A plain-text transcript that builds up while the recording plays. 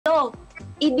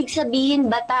ibig sabihin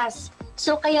batas.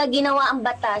 So kaya ginawa ang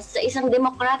batas sa isang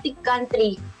democratic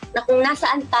country na kung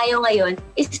nasaan tayo ngayon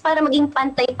is para maging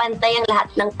pantay-pantay ang lahat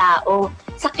ng tao.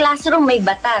 Sa classroom may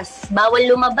batas, bawal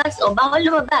lumabas o bawal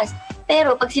lumabas.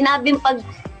 Pero pag sinabing pag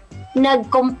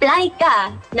nag-comply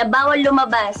ka na bawal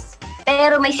lumabas,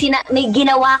 pero may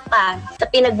ginawa ka sa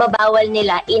pinagbabawal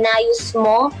nila, inayos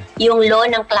mo yung law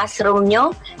ng classroom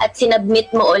nyo at sinabmit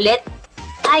mo ulit,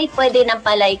 ay pwede nang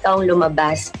pala ikaw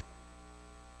lumabas.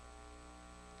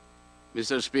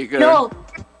 Mr. Speaker, No.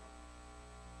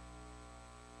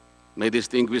 my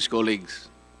distinguished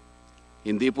colleagues,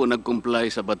 hindi po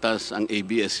nag-comply sa batas ang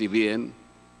ABS-CBN,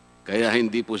 kaya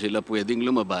hindi po sila pwedeng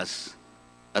lumabas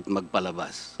at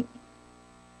magpalabas.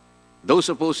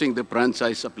 Those opposing the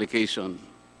franchise application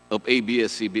of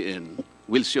ABS-CBN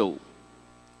will show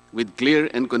with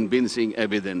clear and convincing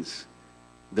evidence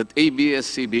that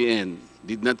ABS-CBN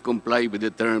did not comply with the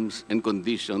terms and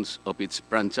conditions of its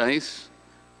franchise,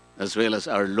 as well as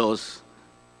our laws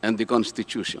and the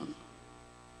Constitution.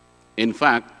 In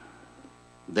fact,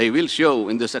 they will show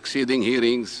in the succeeding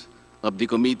hearings of the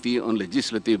Committee on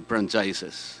Legislative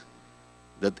Franchises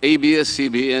that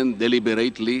ABS-CBN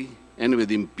deliberately and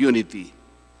with impunity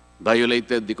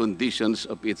violated the conditions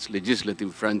of its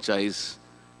legislative franchise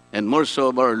and more so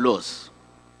of our laws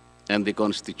and the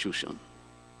Constitution.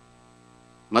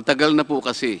 Matagal na po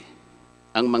kasi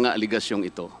ang mga aligasyong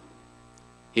ito.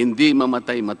 Hindi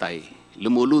mamatay-matay,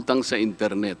 lumulutang sa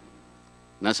internet,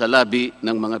 nasa labi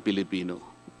ng mga Pilipino.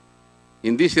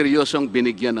 Hindi seryosong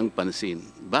binigyan ng pansin.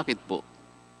 Bakit po?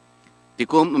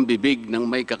 Tikom ang bibig ng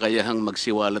may kakayahang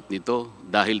magsiwalat nito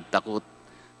dahil takot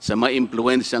sa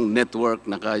maimpluwensyang network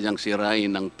na kayang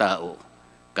sirain ng tao,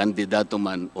 kandidato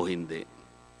man o hindi.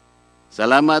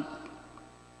 Salamat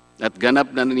at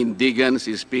ganap na nanindigan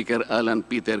si Speaker Alan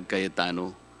Peter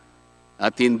Cayetano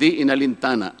at hindi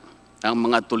inalintana ang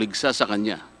mga tuligsa sa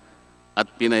kanya at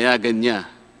pinayagan niya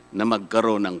na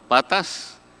magkaroon ng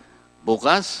patas,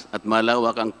 bukas at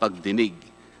malawak ang pagdinig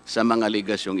sa mga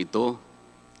aligasyong ito,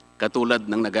 katulad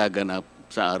ng nagaganap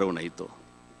sa araw na ito.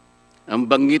 Ang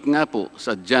banggit nga po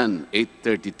sa John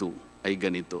 8:32 ay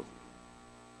ganito,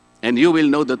 "And you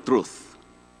will know the truth,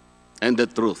 and the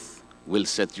truth will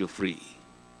set you free."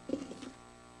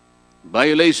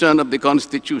 Violation of the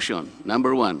Constitution.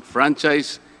 Number 1,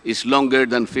 franchise is longer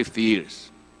than 50 years.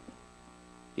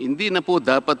 Hindi na po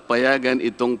dapat payagan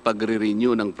itong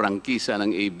pagre-renew ng prangkisa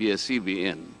ng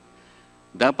ABS-CBN.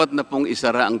 Dapat na pong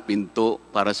isara ang pinto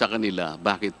para sa kanila.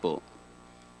 Bakit po?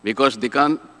 Because the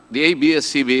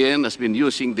ABS-CBN has been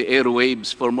using the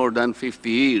airwaves for more than 50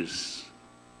 years.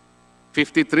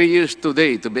 53 years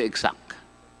today, to be exact.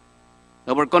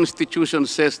 Our Constitution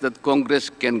says that Congress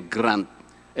can grant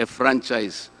a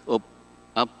franchise of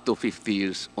up to 50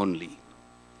 years only.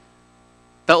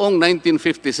 Taong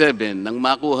 1957, nang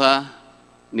makuha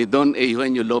ni Don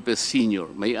Eugenio Lopez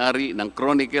Sr., may-ari ng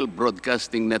Chronicle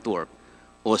Broadcasting Network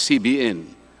o CBN,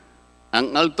 ang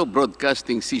Alto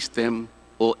Broadcasting System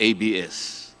o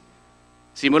ABS.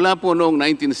 Simula po noong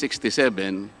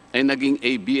 1967 ay naging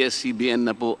ABS-CBN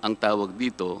na po ang tawag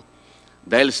dito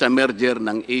dahil sa merger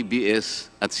ng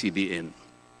ABS at CBN.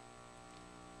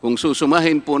 Kung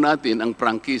susumahin po natin ang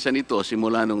prangkisa nito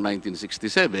simula noong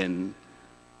 1967,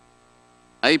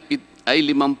 ay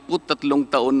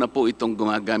 53 taon na po itong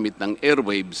gumagamit ng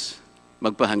airwaves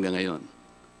magpahanggang ngayon.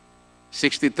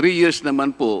 63 years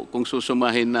naman po kung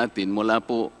susumahin natin mula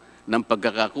po ng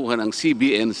pagkakakuha ng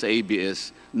CBN sa ABS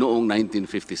noong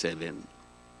 1957.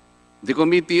 The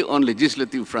Committee on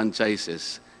Legislative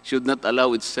Franchises should not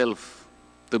allow itself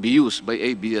to be used by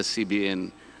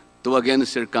ABS-CBN to again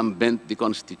circumvent the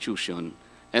Constitution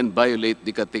and violate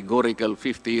the categorical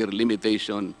 50-year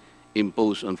limitation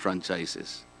imposed on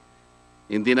franchises.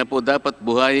 Hindi na po dapat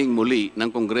buhayin muli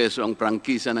ng Kongreso ang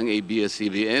prangkisa ng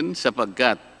ABS-CBN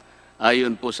sapagkat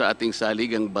ayon po sa ating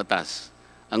saligang batas,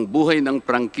 ang buhay ng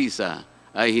prangkisa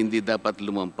ay hindi dapat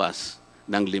lumampas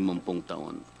ng 50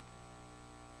 taon.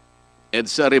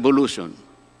 EDSA Revolution.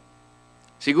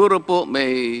 Siguro po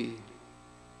may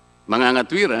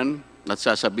mangangatwiran at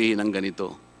sasabihin ng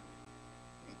ganito.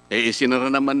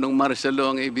 Isinara naman nung martial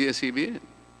law ang ABS-CBN.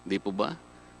 Di po ba?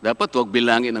 Dapat huwag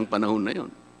bilangin ang panahon na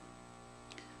yon.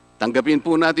 Tanggapin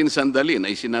po natin sandali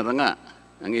na isinara nga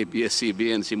ang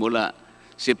ABS-CBN simula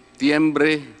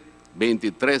Setyembre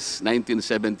 23,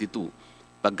 1972,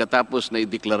 pagkatapos na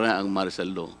ideklara ang martial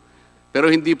law. Pero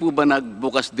hindi po ba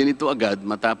nagbukas din ito agad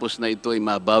matapos na ito ay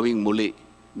mabawing muli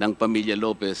ng pamilya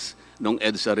Lopez noong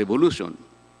EDSA Revolution?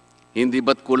 Hindi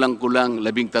ba't kulang-kulang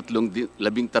 13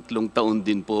 taon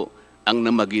din po ang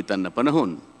namagitan na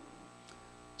panahon?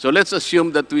 So let's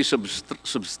assume that we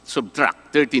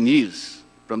subtract 13 years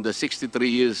from the 63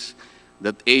 years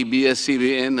that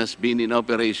ABS-CBN has been in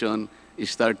operation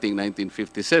starting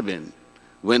 1957,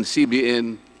 when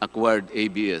CBN acquired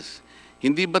ABS.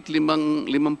 Hindi ba't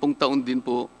 50 taon din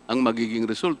po ang magiging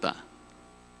resulta?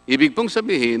 Ibig pong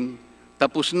sabihin,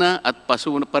 tapos na at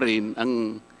paso na pa rin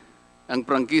ang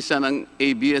prangkisa ng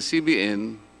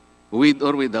ABS-CBN with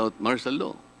or without martial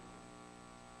law.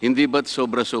 Hindi ba't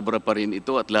sobra-sobra pa rin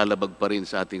ito at lalabag pa rin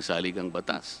sa ating saligang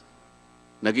batas?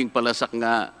 Naging palasak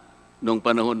nga noong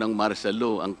panahon ng martial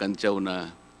law ang kantsaw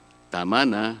na tama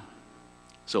na,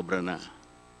 sobra na.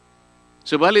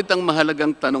 Subalit ang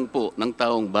mahalagang tanong po ng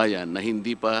taong bayan na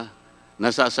hindi pa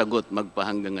nasasagot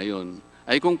magpahanggang ngayon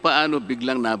ay kung paano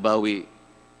biglang nabawi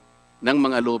ng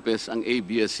mga Lopez ang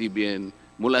ABS-CBN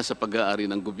mula sa pag-aari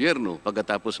ng gobyerno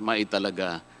pagkatapos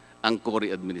maitalaga ang Cory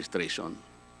administration.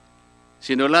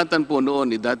 Sinulatan po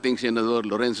noon ni dating Senador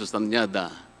Lorenzo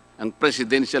Tanyada ang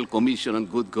Presidential Commission on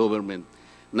Good Government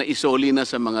na isoli na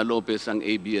sa mga Lopez ang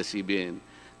ABS-CBN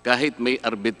kahit may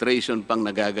arbitration pang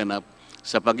nagaganap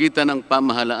sa pagitan ng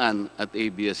pamahalaan at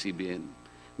ABS-CBN.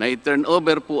 Na i-turn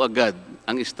over po agad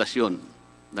ang istasyon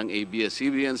ng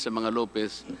ABS-CBN sa mga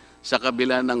Lopez sa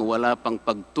kabila ng wala pang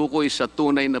pagtukoy sa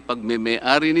tunay na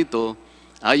pagmeme-ari nito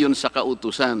ayon sa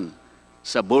kautusan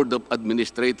sa Board of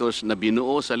Administrators na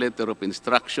binuo sa Letter of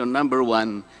Instruction number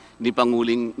 1 ni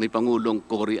Pangulong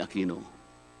Cory Aquino.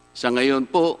 Sa ngayon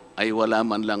po ay wala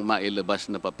man lang mailabas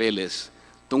na papeles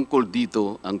tungkol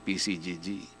dito ang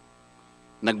PCGG.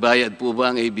 Nagbayad po ba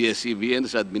ang ABS-CBN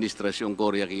sa Administrasyong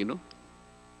Cory Aquino?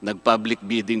 Nag-public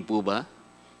bidding po ba?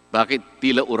 Bakit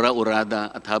tila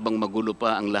ura-urada at habang magulo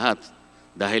pa ang lahat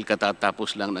dahil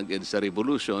katatapos lang ng EDSA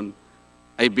Revolution,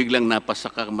 ay biglang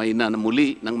napasakamay na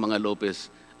muli ng mga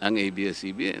Lopez ang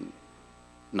ABS-CBN.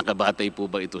 Nakabatay po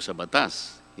ba ito sa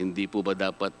batas? Hindi po ba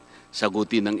dapat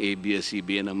sagutin ng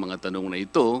ABS-CBN ang mga tanong na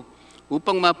ito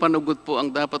upang mapanagot po ang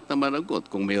dapat na managot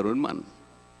kung meron man?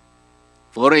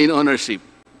 Foreign ownership.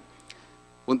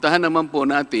 Puntahan naman po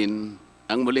natin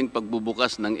ang muling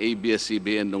pagbubukas ng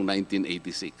ABS-CBN noong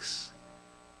 1986.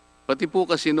 Pati po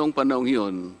kasi noong panahon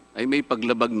yun ay may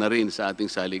paglabag na rin sa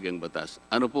ating saligang batas.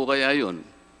 Ano po kaya yun?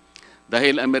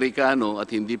 Dahil Amerikano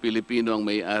at hindi Pilipino ang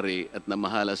may-ari at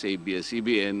namahala sa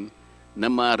ABS-CBN na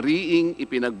mariing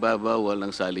ipinagbabawal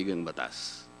ng saligang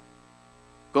batas.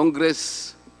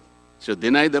 Congress should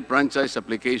deny the franchise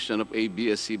application of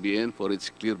ABS-CBN for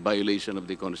its clear violation of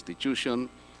the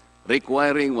Constitution,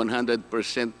 requiring 100%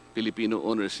 Filipino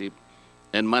ownership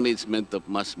and management of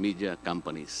mass media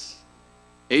companies.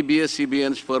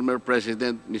 ABS-CBN's former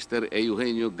president, Mr.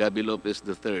 Eugenio Gabi Lopez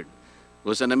III,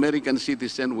 was an American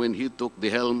citizen when he took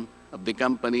the helm of the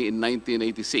company in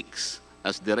 1986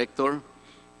 as director,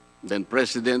 then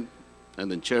president,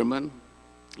 and then chairman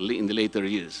in the later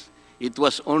years. It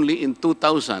was only in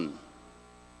 2000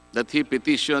 that he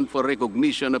petitioned for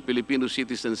recognition of Filipino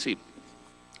citizenship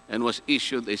and was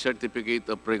issued a certificate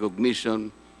of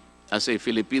recognition as a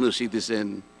Filipino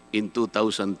citizen in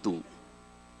 2002.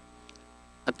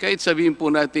 At kahit sabihin po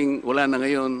natin wala na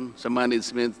ngayon sa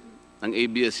management ng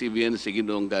ABS-CBN si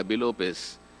Ginoong Gabi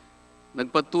Lopez,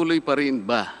 nagpatuloy pa rin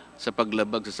ba sa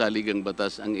paglabag sa saligang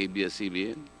batas ang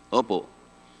ABS-CBN? Opo.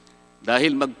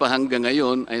 Dahil magpahanggang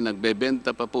ngayon ay nagbebenta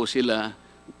pa po sila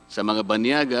sa mga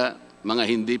banyaga, mga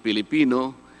hindi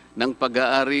Pilipino, ng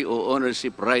pag-aari o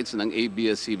ownership rights ng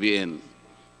ABS-CBN.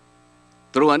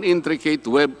 Through an intricate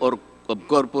web of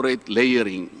corporate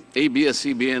layering,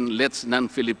 ABS-CBN lets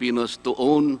non-Filipinos to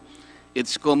own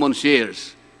its common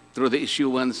shares through the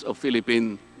issuance of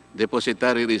Philippine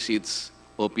Depositary Receipts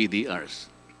o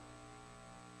PDRs.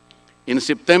 In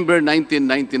September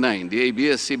 1999, the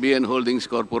ABS-CBN Holdings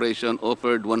Corporation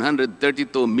offered 132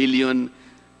 million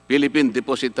Philippine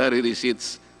Depositary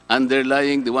Receipts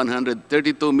underlying the 132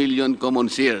 million common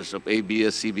shares of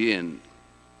ABS-CBN.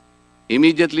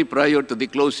 Immediately prior to the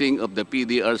closing of the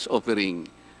PDR's offering,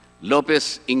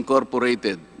 Lopez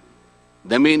Incorporated,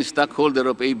 the main stockholder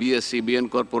of ABS-CBN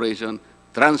Corporation,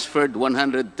 transferred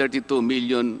 132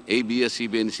 million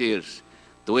ABS-CBN shares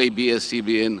to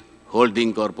ABS-CBN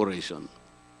Holding Corporation,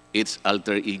 its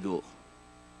alter ego.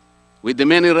 With the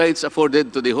many rights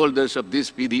afforded to the holders of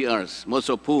these PDRs, most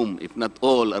of whom, if not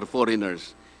all, are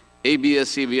foreigners,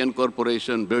 ABS-CBN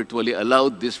Corporation virtually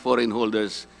allowed these foreign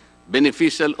holders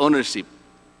beneficial ownership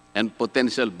and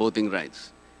potential voting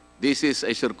rights. This is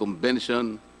a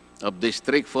circumvention of the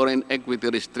strict foreign equity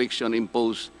restriction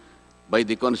imposed by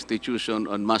the Constitution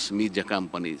on mass media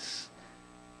companies.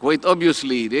 Quite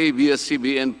obviously, the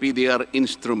ABS-CBN PDR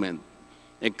instrument,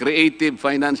 a creative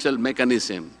financial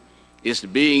mechanism, is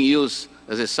being used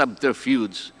as a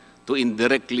subterfuge to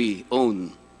indirectly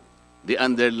own the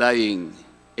underlying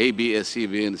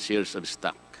ABS-CBN shares of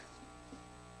stock.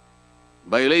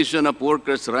 Violation of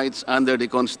workers' rights under the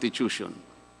Constitution.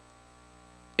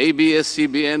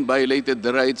 ABS-CBN violated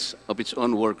the rights of its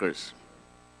own workers.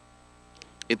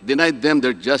 It denied them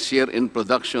their just share in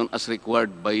production as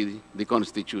required by the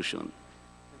Constitution.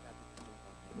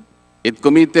 It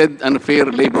committed unfair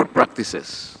labor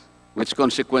practices, which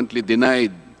consequently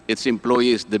denied its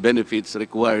employees the benefits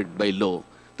required by law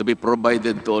to be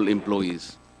provided to all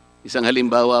employees. Isang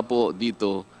halimbawa po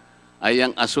dito ay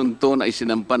ang asunto na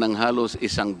isinampa ng halos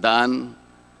 100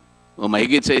 o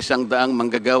mahigit sa 100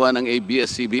 manggagawa ng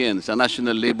ABS-CBN sa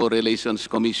National Labor Relations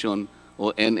Commission o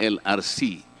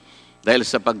NLRC dahil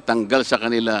sa pagtanggal sa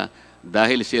kanila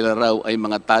dahil sila raw ay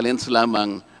mga talents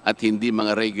lamang at hindi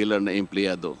mga regular na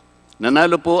empleyado.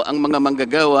 Nanalo po ang mga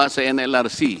manggagawa sa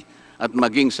NLRC at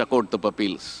maging sa Court of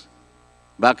Appeals.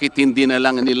 Bakit hindi na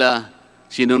lang nila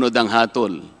sinunod ang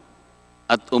hatol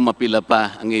at umapila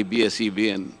pa ang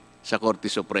ABS-CBN sa Korte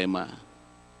Suprema?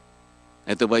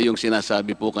 Ito ba yung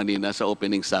sinasabi po kanina sa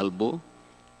opening salvo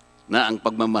na ang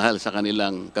pagmamahal sa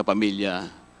kanilang kapamilya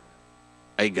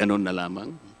ay ganun na lamang?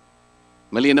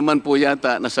 Mali naman po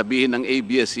yata na sabihin ng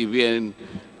ABS-CBN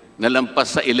na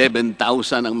lampas sa 11,000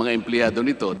 ang mga empleyado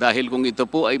nito dahil kung ito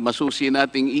po ay masusi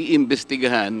nating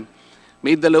iimbestigahan,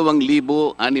 may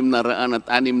 2,661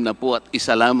 at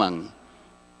isa lamang.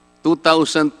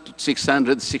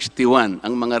 2,661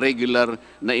 ang mga regular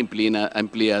na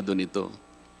empleyado nito.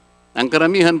 Ang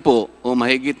karamihan po o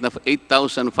mahigit na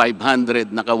 8,500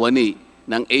 na kawani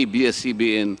ng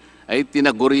ABS-CBN ay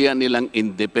tinagurian nilang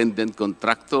independent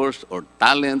contractors or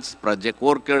talents, project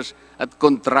workers at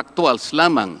contractuals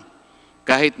lamang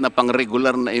kahit na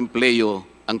pang-regular na empleyo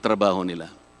ang trabaho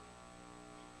nila.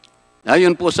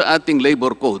 Ayon po sa ating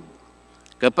labor code,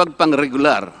 kapag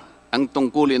pang-regular ang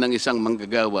tungkulin ng isang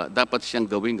manggagawa, dapat siyang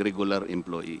gawing regular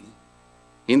employee.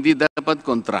 Hindi dapat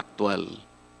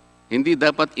contractual. Hindi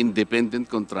dapat independent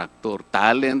contractor,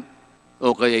 talent,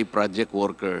 o kaya'y project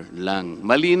worker lang.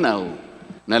 Malinaw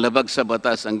na labag sa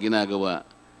batas ang ginagawa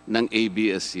ng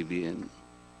ABS-CBN.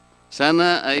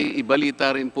 Sana ay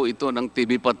ibalita rin po ito ng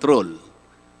TV Patrol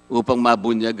upang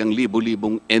mabunyag ang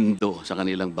libo-libong endo sa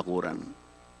kanilang bakuran.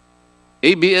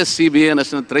 ABS-CBN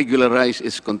has not regularized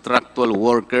its contractual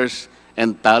workers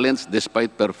and talents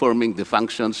despite performing the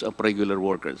functions of regular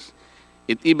workers.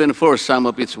 It even forced some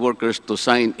of its workers to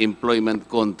sign employment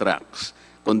contracts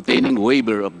containing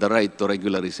waiver of the right to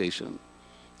regularization.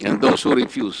 And those who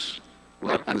refuse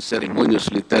were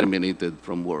unceremoniously terminated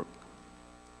from work.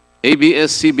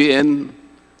 ABS-CBN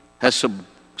has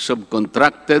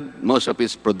subcontracted most of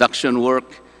its production work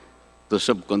to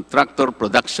subcontractor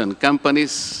production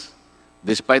companies,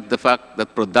 despite the fact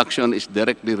that production is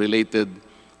directly related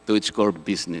to its core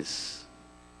business.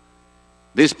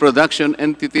 These production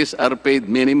entities are paid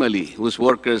minimally, whose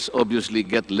workers obviously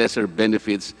get lesser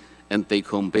benefits and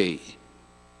take-home pay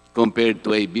compared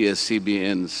to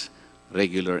ABS-CBN's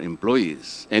regular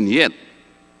employees. And yet,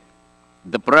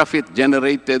 the profit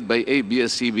generated by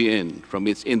ABS-CBN from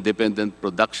its independent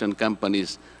production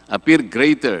companies appear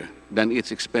greater than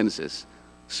its expenses,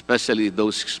 especially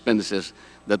those expenses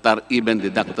that are even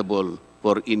deductible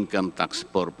for income tax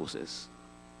purposes.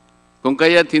 Kung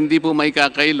kaya't hindi po may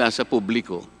kakaila sa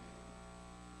publiko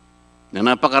na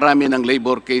napakarami ng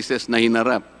labor cases na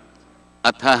hinarap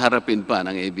at haharapin pa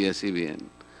ng ABS-CBN.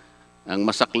 Ang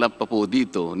masaklap pa po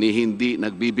dito ni hindi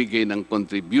nagbibigay ng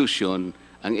contribution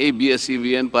ang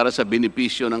ABS-CBN para sa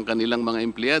benepisyo ng kanilang mga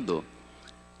empleyado.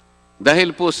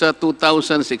 Dahil po sa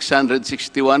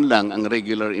 2,661 lang ang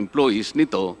regular employees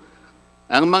nito,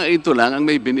 ang mga ito lang ang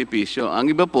may benepisyo.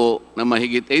 Ang iba po na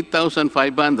mahigit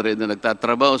 8,500 na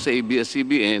nagtatrabaho sa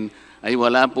ABS-CBN ay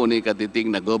wala po ni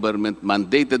katiting na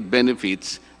government-mandated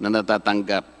benefits na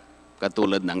natatanggap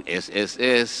katulad ng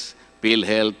SSS,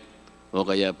 PhilHealth o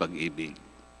kaya Pag-ibig.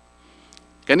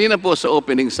 Kanina po sa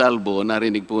opening salvo,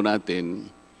 narinig po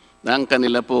natin na ang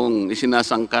kanila pong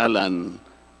isinasangkalan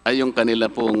ay yung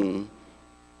kanila pong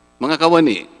mga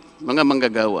kawani, mga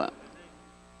manggagawa.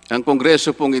 Ang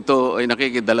kongreso pong ito ay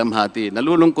nakikidalamhati.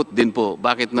 Nalulungkot din po.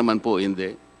 Bakit naman po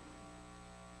hindi?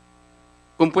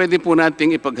 Kung pwede po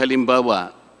nating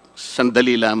ipaghalimbawa,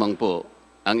 sandali lamang po,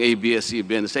 ang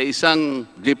ABS-CBN sa isang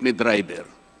jeepney driver.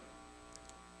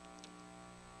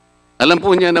 Alam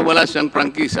po niya na wala siyang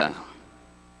prangkisa.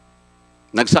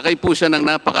 Nagsakay po siya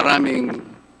ng napakaraming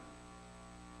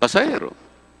pasahero.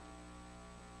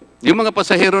 Yung mga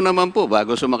pasahero naman po,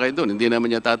 bago sumakay doon, hindi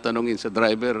naman niya tatanungin sa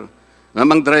driver,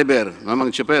 Mamang driver,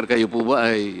 mamang chopper, kayo po ba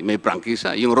ay may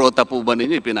prangkisa? Yung rota po ba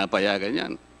ninyo, pinapayagan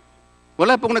yan?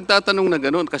 Wala pong nagtatanong na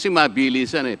gano'n kasi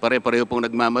mabilisan eh. Pare-pareho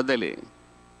pong nagmamadali.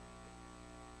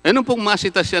 Ano pong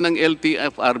masita siya ng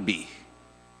LTFRB?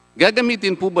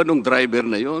 Gagamitin po ba nung driver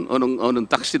na yon o nung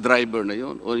taxi driver na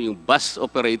yon o yung bus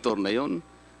operator na yon?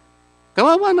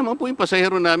 Kawawa naman po yung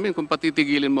pasahero namin kung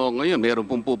patitigilin mo ngayon. Meron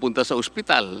pong pupunta sa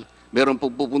ospital, meron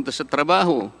pong pupunta sa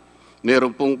trabaho,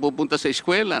 meron pong pupunta sa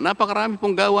eskwela. Napakarami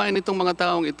pong gawain itong mga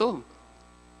taong ito.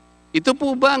 Ito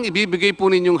po ba ang ibibigay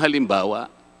po ninyong halimbawa?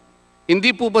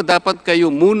 Hindi po ba dapat kayo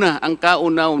muna ang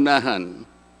kauna-unahan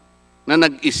na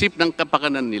nag-isip ng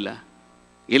kapakanan nila?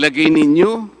 Ilagay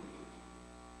ninyo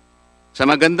sa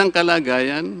magandang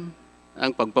kalagayan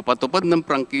ang pagpapatupad ng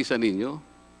prangkisa ninyo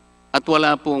at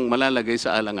wala pong malalagay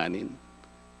sa alanganin.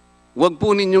 Huwag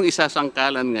po ninyong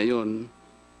isasangkalan ngayon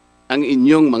ang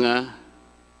inyong mga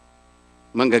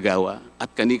manggagawa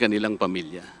at kani-kanilang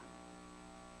pamilya.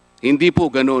 Hindi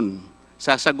po ganun.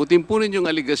 Sasagutin po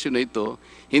ninyong aligasyon na ito,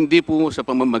 hindi po sa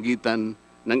pamamagitan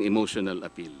ng emotional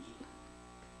appeal.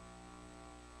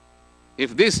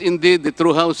 If this indeed the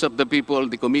true house of the people,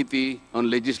 the Committee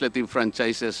on Legislative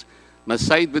Franchises must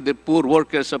side with the poor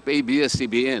workers of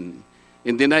ABS-CBN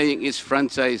in denying its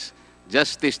franchise,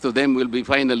 justice to them will be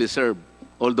finally served,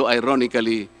 although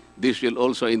ironically, this will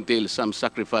also entail some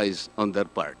sacrifice on their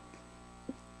part.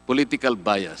 Political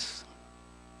bias.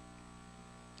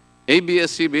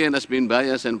 ABS-CBN has been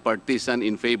biased and partisan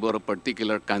in favor of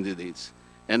particular candidates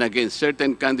and against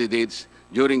certain candidates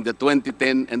during the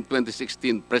 2010 and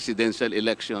 2016 presidential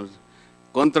elections,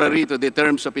 contrary to the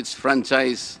terms of its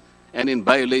franchise and in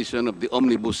violation of the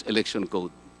Omnibus Election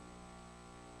Code.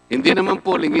 Hindi naman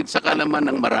po lingid sa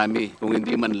kalaman ng marami, kung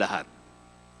hindi man lahat,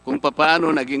 kung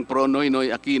paano naging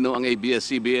pro-Noynoy Aquino ang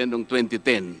ABS-CBN noong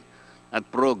 2010 at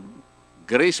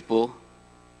pro-Grace po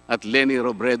at Lenny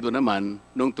Robredo naman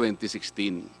noong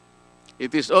 2016.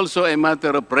 It is also a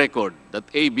matter of record that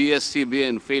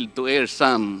ABS-CBN failed to air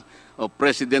some of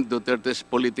President Duterte's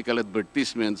political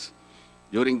advertisements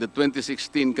during the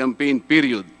 2016 campaign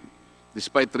period,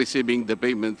 despite receiving the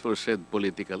payment for said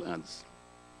political ads.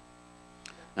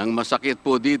 Ang masakit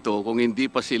po dito, kung hindi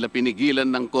pa sila pinigilan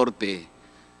ng korte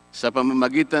sa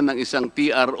pamamagitan ng isang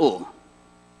TRO,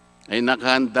 ay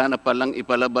nakahanda na palang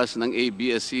ipalabas ng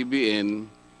ABS-CBN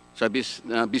sa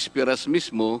bisperas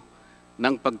mismo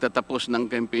ng pagtatapos ng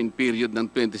campaign period ng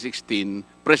 2016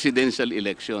 presidential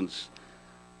elections.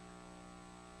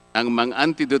 Ang mga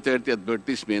anti-Duterte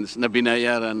advertisements na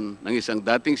binayaran ng isang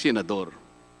dating senador.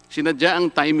 Sinadya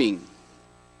ang timing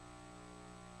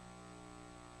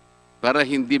para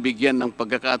hindi bigyan ng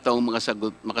pagkakataong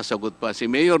makasagot pa si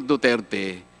Mayor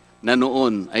Duterte na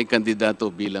noon ay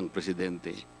kandidato bilang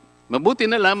presidente. Mabuti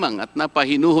na lamang at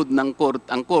napahinuhod ng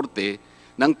ang korte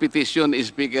ng petisyon ni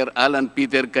Speaker Alan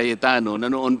Peter Cayetano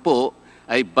na noon po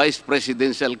ay Vice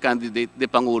Presidential Candidate ni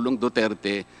Pangulong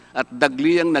Duterte at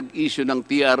dagliang nag-issue ng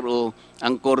TRO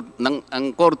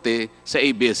ang korte sa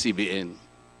ABS-CBN.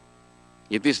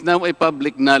 It is now a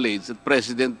public knowledge that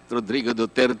President Rodrigo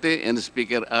Duterte and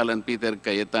Speaker Alan Peter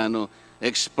Cayetano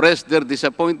expressed their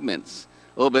disappointments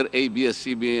over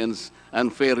ABS-CBN's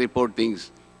unfair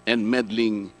reportings and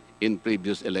meddling in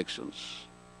previous elections.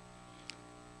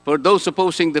 For those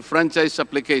opposing the franchise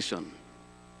application,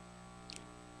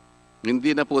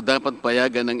 hindi na po dapat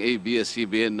payagan ng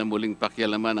ABS-CBN na muling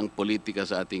pakialaman ang politika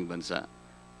sa ating bansa.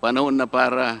 Panahon na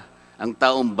para ang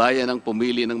taong bayan ang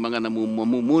pumili ng mga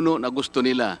namumuno na gusto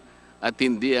nila at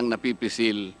hindi ang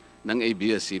napipisil ng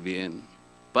ABS-CBN.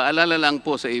 Paalala lang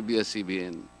po sa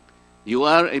ABS-CBN, you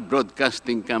are a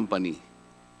broadcasting company,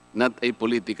 not a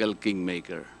political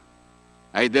kingmaker.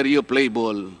 Either you play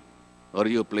ball or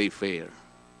you play fair.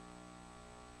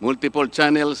 Multiple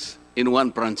channels in one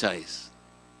franchise.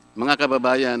 Mga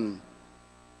kababayan,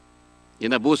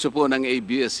 inabuso po ng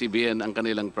ABS-CBN ang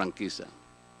kanilang prangkisa.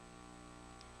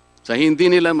 Sa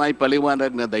hindi nila may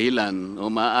paliwanag na dahilan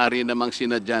o maaari namang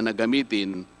sinadya na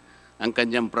gamitin ang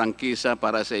kanyang prangkisa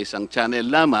para sa isang channel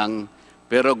lamang,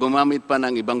 pero gumamit pa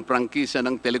ng ibang prangkisa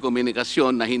ng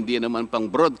telekomunikasyon na hindi naman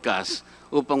pang broadcast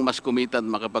upang mas kumita at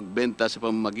makapagbenta sa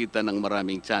pamamagitan ng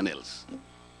maraming channels.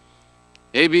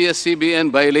 ABS-CBN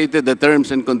violated the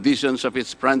terms and conditions of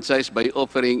its franchise by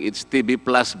offering its TV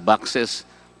Plus boxes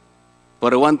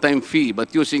for a one-time fee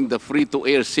but using the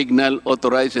free-to-air signal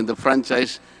authorized in the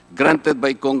franchise granted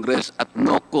by Congress at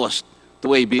no cost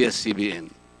to ABS-CBN.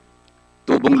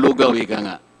 Tubong lugaw, ika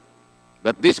nga.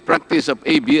 But this practice of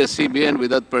ABS-CBN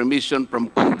without permission from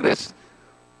Congress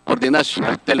or the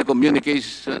National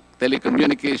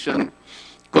Telecommunication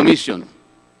Commission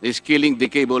is killing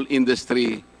the cable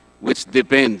industry, which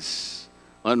depends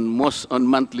on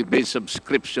monthly-based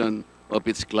subscription of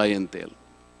its clientele.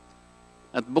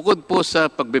 At bukod po sa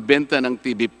pagbebenta ng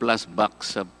TV Plus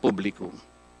box sa publiko,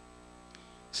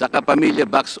 sa Kapamilya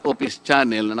Box Office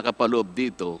Channel na nakapaloob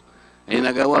dito, ay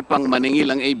nagawa pang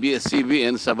maningil ang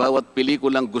ABS-CBN sa bawat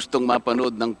pelikulang gustong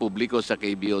mapanood ng publiko sa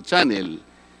KBO Channel.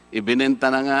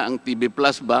 Ibinenta na nga ang TV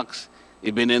Plus Box,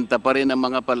 ibinenta pa rin ang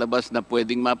mga palabas na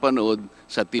pwedeng mapanood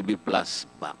sa TV Plus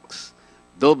Box.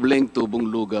 Dobleng tubong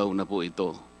lugaw na po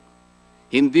ito.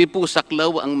 Hindi po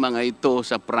saklaw ang mga ito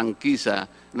sa prangkisa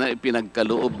na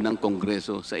ipinagkaloob ng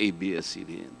Kongreso sa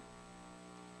ABS-CBN.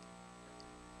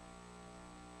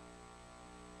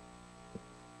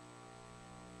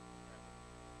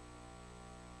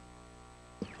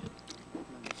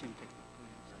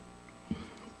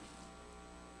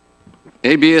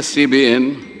 ABS-CBN,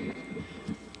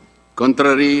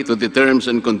 contrary to the terms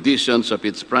and conditions of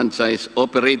its franchise,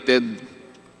 operated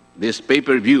this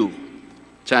pay-per-view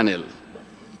channel,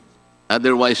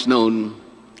 otherwise known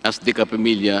as the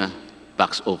Kapamilya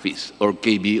Box Office, or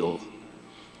KBO,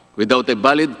 without a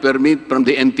valid permit from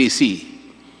the NTC,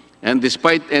 and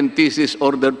despite NTC's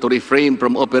order to refrain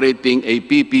from operating a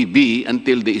PPB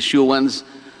until the issuance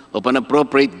of an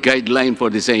appropriate guideline for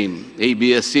the same,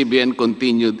 ABS-CBN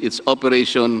continued its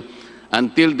operation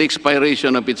until the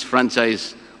expiration of its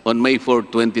franchise on May 4,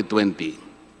 2020.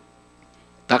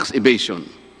 Tax evasion.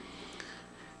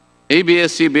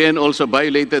 ABS-CBN also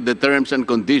violated the terms and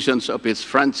conditions of its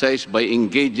franchise by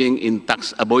engaging in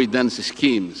tax avoidance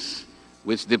schemes,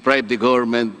 which deprived the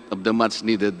government of the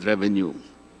much-needed revenue.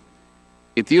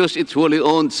 It used its wholly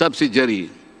owned subsidiary,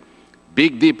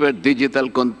 Big Dipper Digital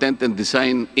Content and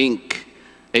Design, Inc.,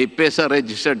 a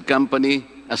PESA-registered company,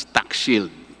 as tax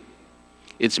shield.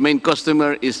 Its main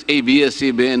customer is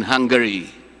ABS-CBN Hungary.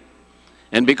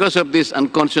 And because of this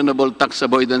unconscionable tax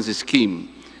avoidance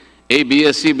scheme,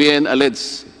 ABS-CBN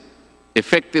alleged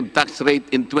effective tax rate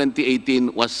in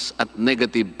 2018 was at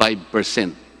negative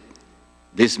 5%.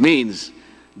 This means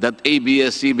that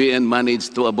ABS-CBN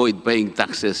managed to avoid paying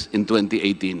taxes in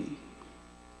 2018.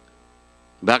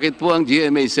 Bakit po ang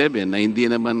GMA7 na hindi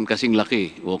naman kasing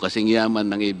laki o kasing yaman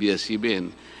ng ABS-CBN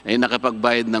ay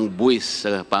nakapagbayad ng buwis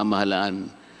sa pamahalaan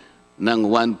ng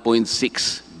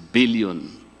 1.6 billion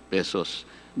pesos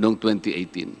noong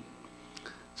 2018?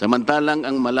 Samantalang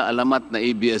ang malaalamat na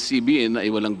ABS-CBN ay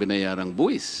walang binayarang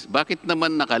buwis. Bakit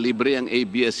naman nakalibre ang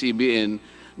ABS-CBN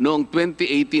noong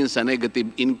 2018 sa negative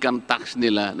income tax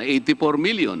nila na 84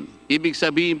 million? Ibig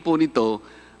sabihin po nito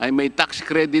ay may tax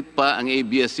credit pa ang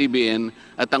ABS-CBN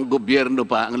at ang gobyerno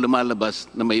pa ang lumalabas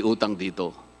na may utang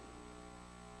dito.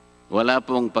 Wala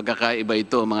pong pagkakaiba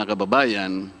ito, mga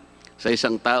kababayan, sa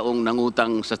isang taong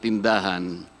nangutang sa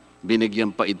tindahan, binigyan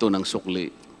pa ito ng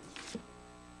sukli.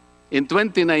 In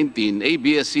 2019,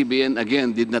 ABS-CBN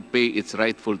again did not pay its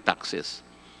rightful taxes.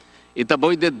 It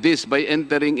avoided this by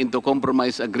entering into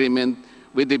compromise agreement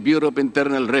with the Bureau of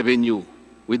Internal Revenue,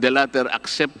 with the latter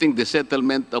accepting the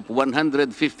settlement of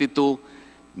 152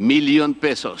 million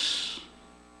pesos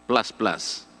plus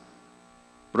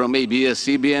from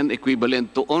ABS-CBN,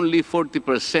 equivalent to only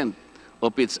 40%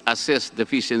 of its assessed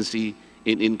deficiency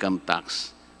in income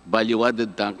tax,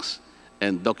 value-added tax,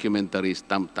 and documentary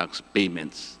stamp tax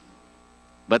payments.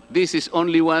 But this is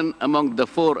only one among the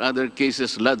 4 other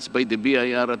cases lodged by the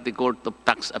BIR at the Court of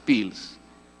Tax Appeals,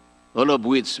 all of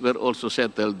which were also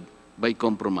settled by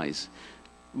compromise.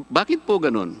 Bakit po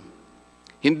ganun?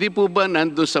 Hindi po ba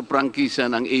nando sa prangkisa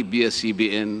ng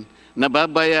ABS-CBN na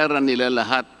babayaran nila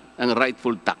lahat ang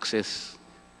rightful taxes?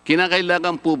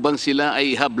 Kinakailangan po bang sila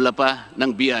ay habla pa ng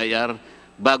BIR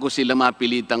bago sila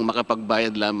mapilitang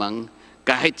makapagbayad lamang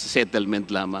kahit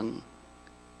settlement lamang?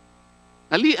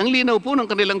 Ang linaw po ng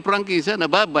kanilang prangkisa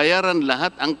na babayaran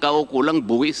lahat ang kaukulang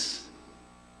buwis.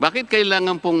 Bakit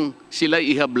kailangan pong sila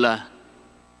ihabla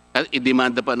at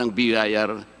idemanda pa ng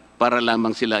BIR para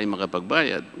lamang sila ay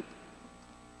makapagbayad?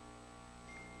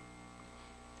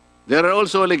 There are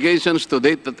also allegations to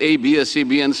date that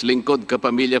ABS-CBN's Lingkod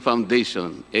Kapamilya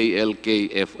Foundation,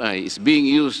 ALKFI, is being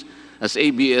used as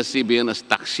ABS-CBN as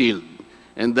tax shield,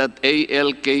 and that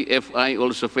ALKFI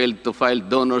also failed to file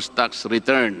donor's tax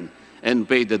return and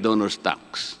pay the donor's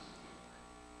tax.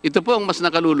 Ito po ang mas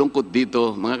nakalulungkot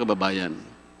dito, mga kababayan.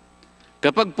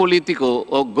 Kapag politiko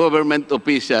o government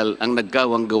official ang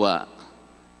nagkawang gawa,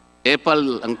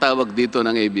 epal ang tawag dito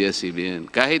ng ABS-CBN.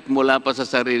 Kahit mula pa sa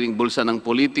sariling bulsa ng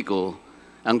politiko,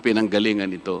 ang pinanggalingan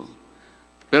ito.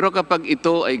 Pero kapag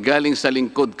ito ay galing sa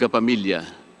lingkod kapamilya,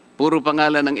 puro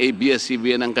pangalan ng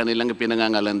ABS-CBN ang kanilang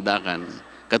pinangangalandakan,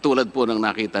 katulad po ng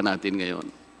nakita natin ngayon.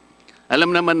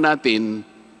 Alam naman natin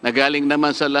na galing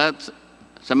naman sa lahat,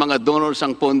 sa mga donors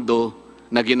ang pondo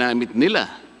na ginamit nila.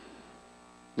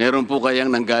 Meron po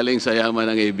kayang nanggaling sa yaman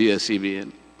ng ABS-CBN.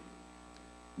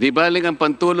 Di baling ang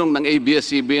pantulong ng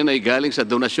ABS-CBN ay galing sa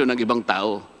donasyon ng ibang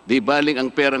tao. Di baling ang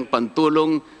perang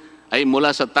pantulong ay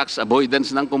mula sa tax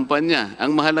avoidance ng kumpanya.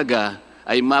 Ang mahalaga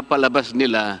ay mapalabas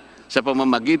nila sa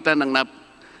pamamagitan ng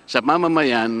sa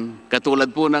mamamayan,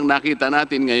 katulad po ng nakita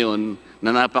natin ngayon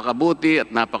na napakabuti at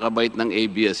napakabait ng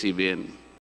ABS-CBN.